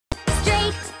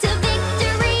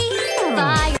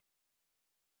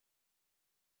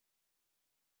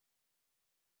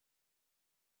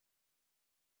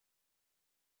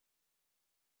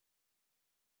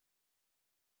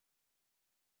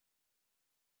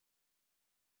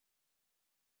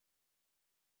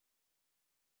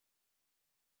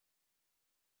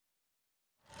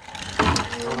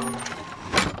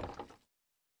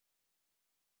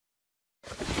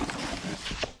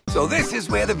So this is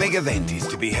where the big event is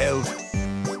to be held.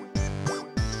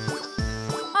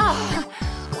 Oh,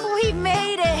 we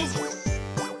made it!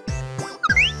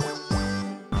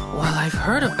 Well, I've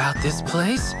heard about this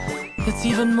place. It's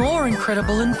even more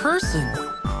incredible in person.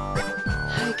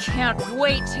 I can't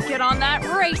wait to get on that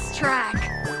racetrack.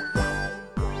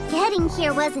 Getting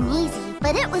here wasn't easy,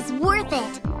 but it was worth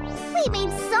it. We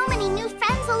made so many new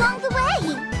friends along the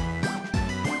way.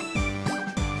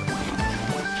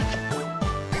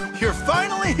 You're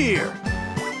finally here!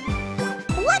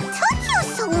 What took you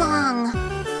so long?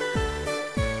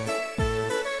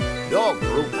 Your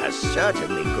group has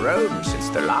certainly grown since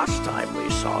the last time we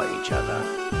saw each other.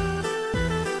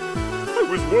 I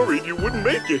was worried you wouldn't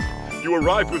make it. You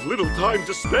arrived with little time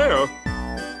to spare.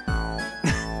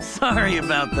 Sorry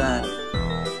about that.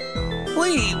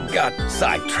 We got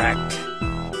sidetracked.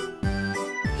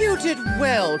 You did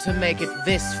well to make it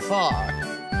this far.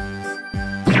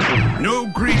 No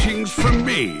greetings from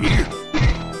me.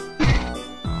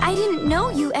 I didn't know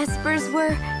you Espers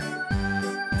were...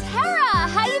 Terra,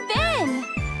 how you been?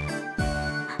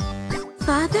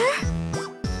 Father?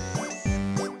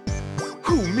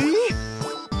 Who, me?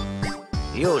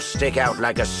 You stick out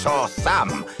like a sore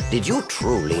thumb. Did you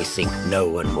truly think no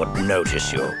one would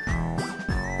notice you?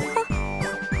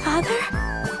 Father?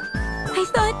 I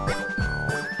thought...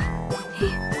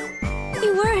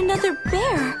 You were another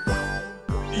bear.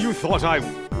 You thought I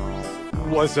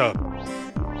was a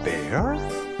bear?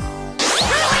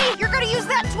 Really? You're gonna use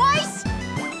that twice?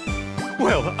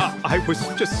 Well, I was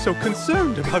just so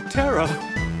concerned about Terra.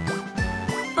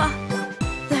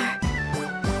 Father...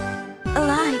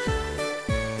 alive.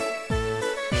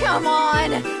 Come on!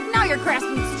 Now you're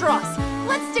grasping at straws.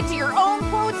 Let's stick to your own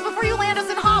quotes before you land us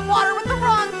in hot water with the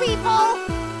wrong people!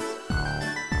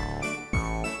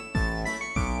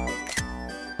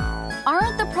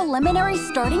 Aren't the preliminaries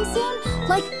starting soon?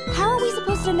 Like, how are we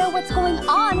supposed to know what's going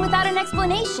on without an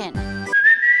explanation?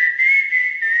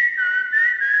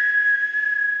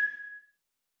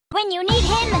 When you need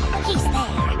him, he's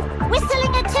there.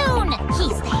 Whistling a tune,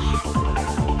 he's there.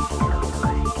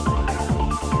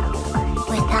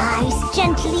 With eyes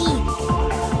gently.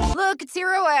 Look, it's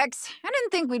Zero X. I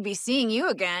didn't think we'd be seeing you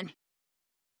again.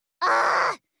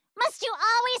 Must you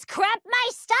always cramp my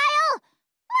style?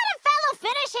 Let a fellow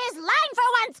finish his line for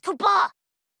once, Koopa!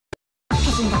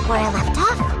 Picking up where I left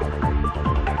off.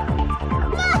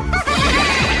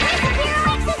 Zero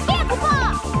X is here, Koopa!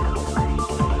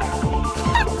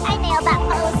 I nailed that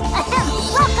pose.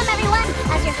 Welcome, everyone!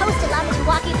 As your host, allow me to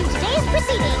walk you through today's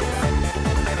proceedings.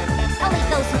 Only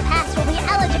those who pass will be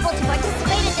eligible to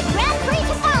participate in the Grand Prix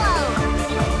to follow.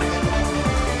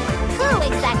 Who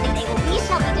exactly they will be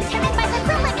shall be determined by the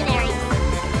preliminaries.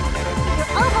 Your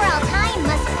overall time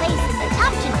must place in the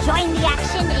top to join the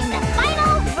action in the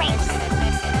final race.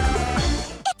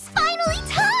 It's finally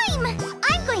time!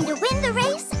 I'm going to win the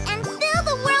race and fill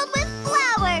the world with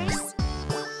flowers.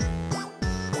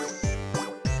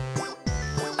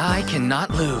 I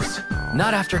cannot lose.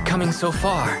 Not after coming so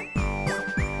far.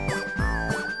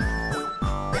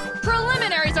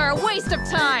 Preliminaries are a waste of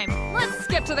time. Let's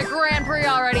skip to the Grand Prix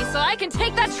already so I can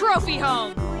take that trophy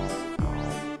home.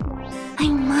 I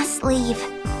must leave.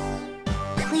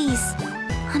 Please,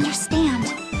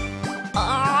 understand.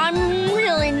 I'm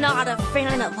really not a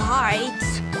fan of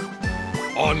heights.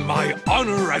 On my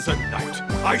honor as a knight,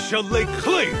 I shall lay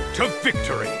claim to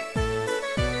victory.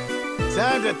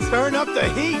 Time to turn up the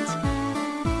heat.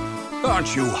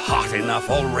 Aren't you hot enough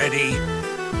already?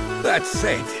 That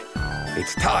said,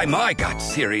 it's time I got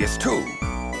serious too.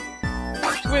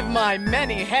 With my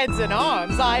many heads and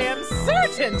arms, I am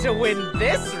certain to win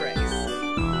this race.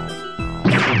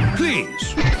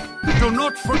 Please, do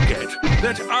not forget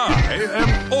that I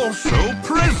am also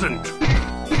present.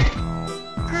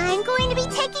 I'm going to be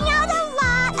taking out a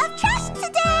lot of trash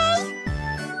today.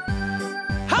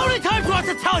 How many times do I have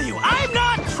to tell you? I'm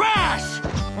not trash!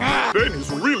 Ben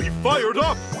is really fired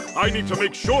up. I need to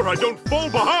make sure I don't fall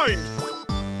behind.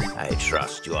 I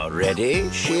trust you are ready,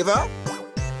 Shiva?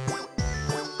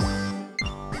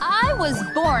 I was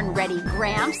born ready,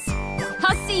 Gramps.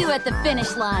 I'll see you at the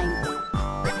finish line.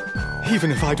 Even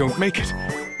if I don't make it,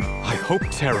 I hope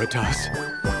Terra does.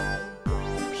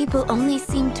 People only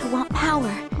seem to want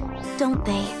power, don't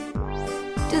they?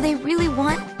 Do they really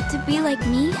want to be like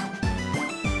me?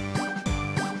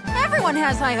 Everyone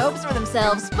has high hopes for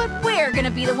themselves, but we're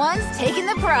gonna be the ones taking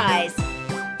the prize.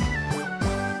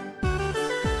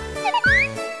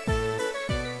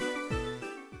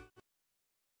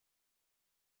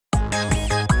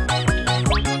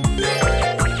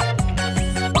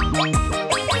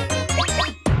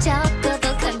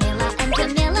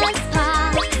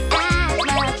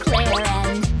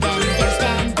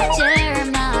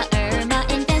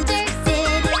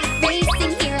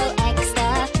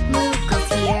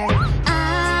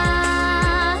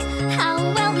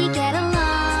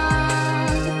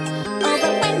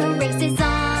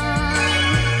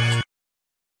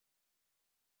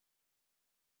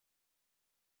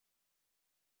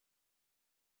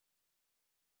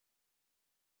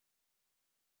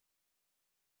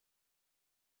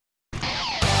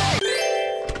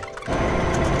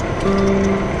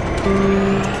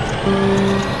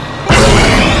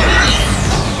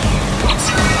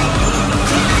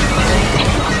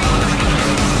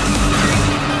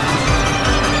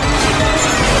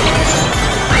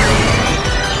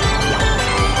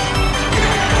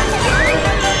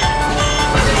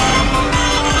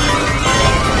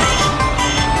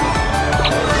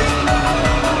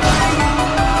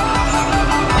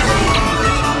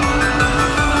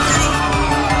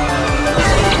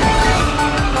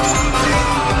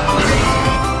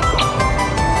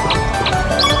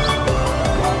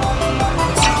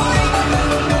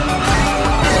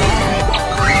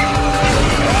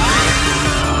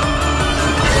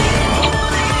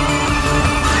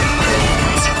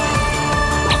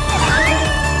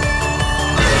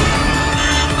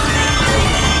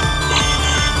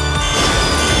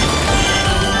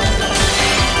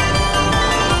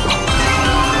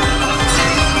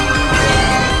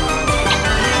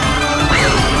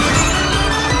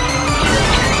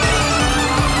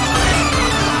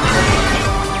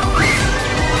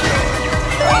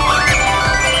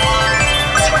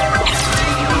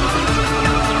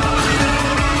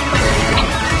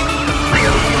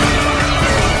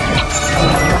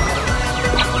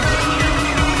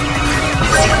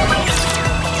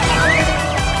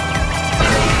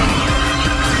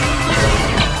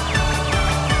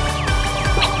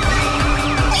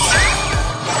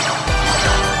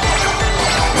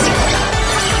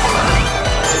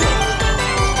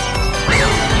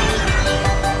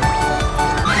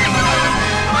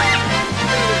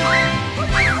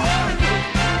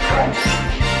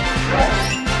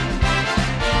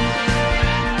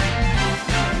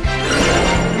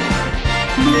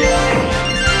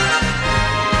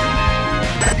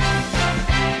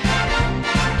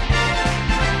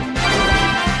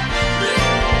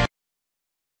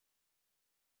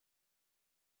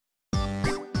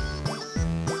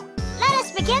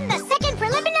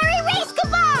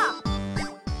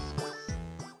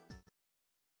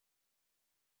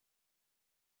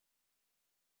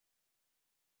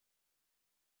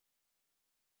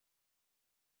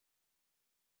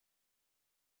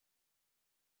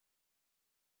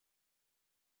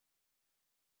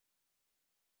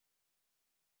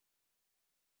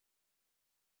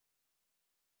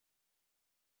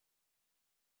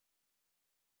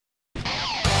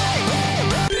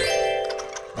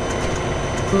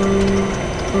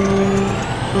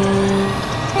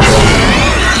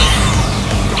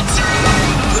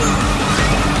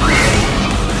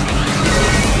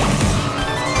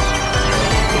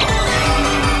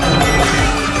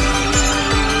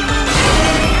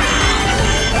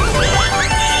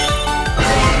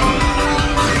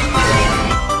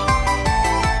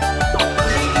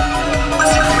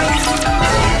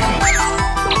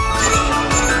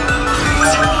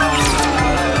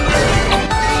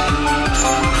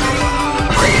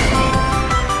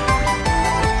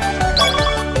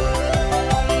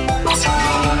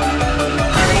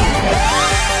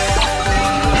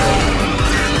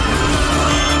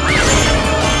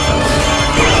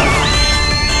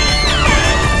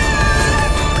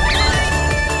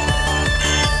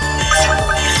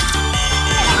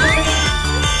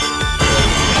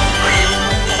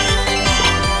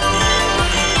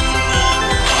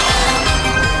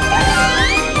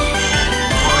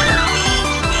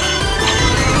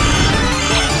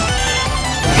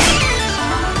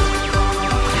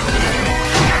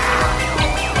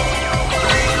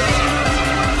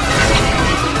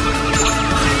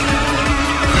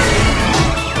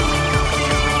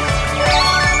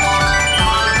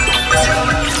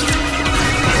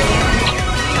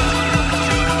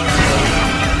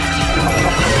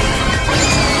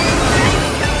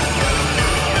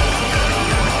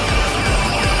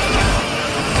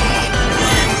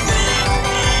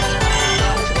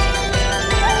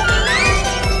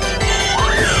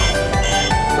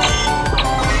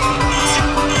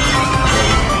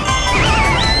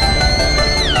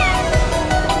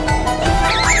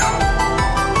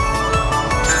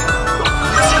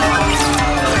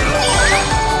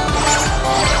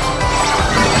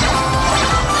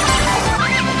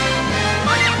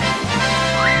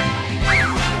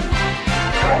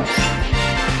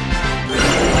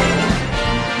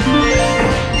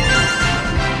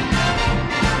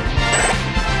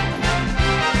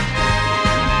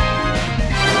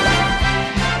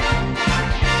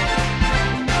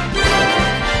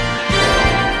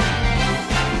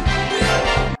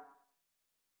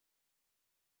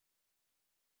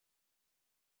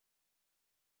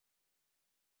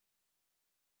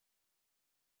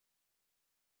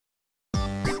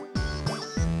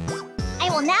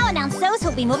 will now announce those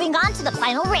who'll be moving on to the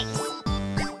final race.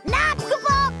 Not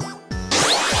Chocobo!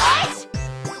 What?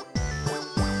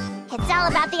 It's all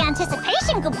about the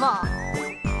anticipation, Chocobo.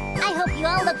 I hope you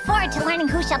all look forward to learning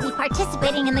who shall be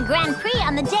participating in the Grand Prix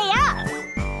on the day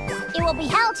of. It will be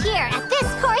held here at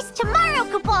this course tomorrow,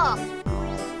 Chocobo.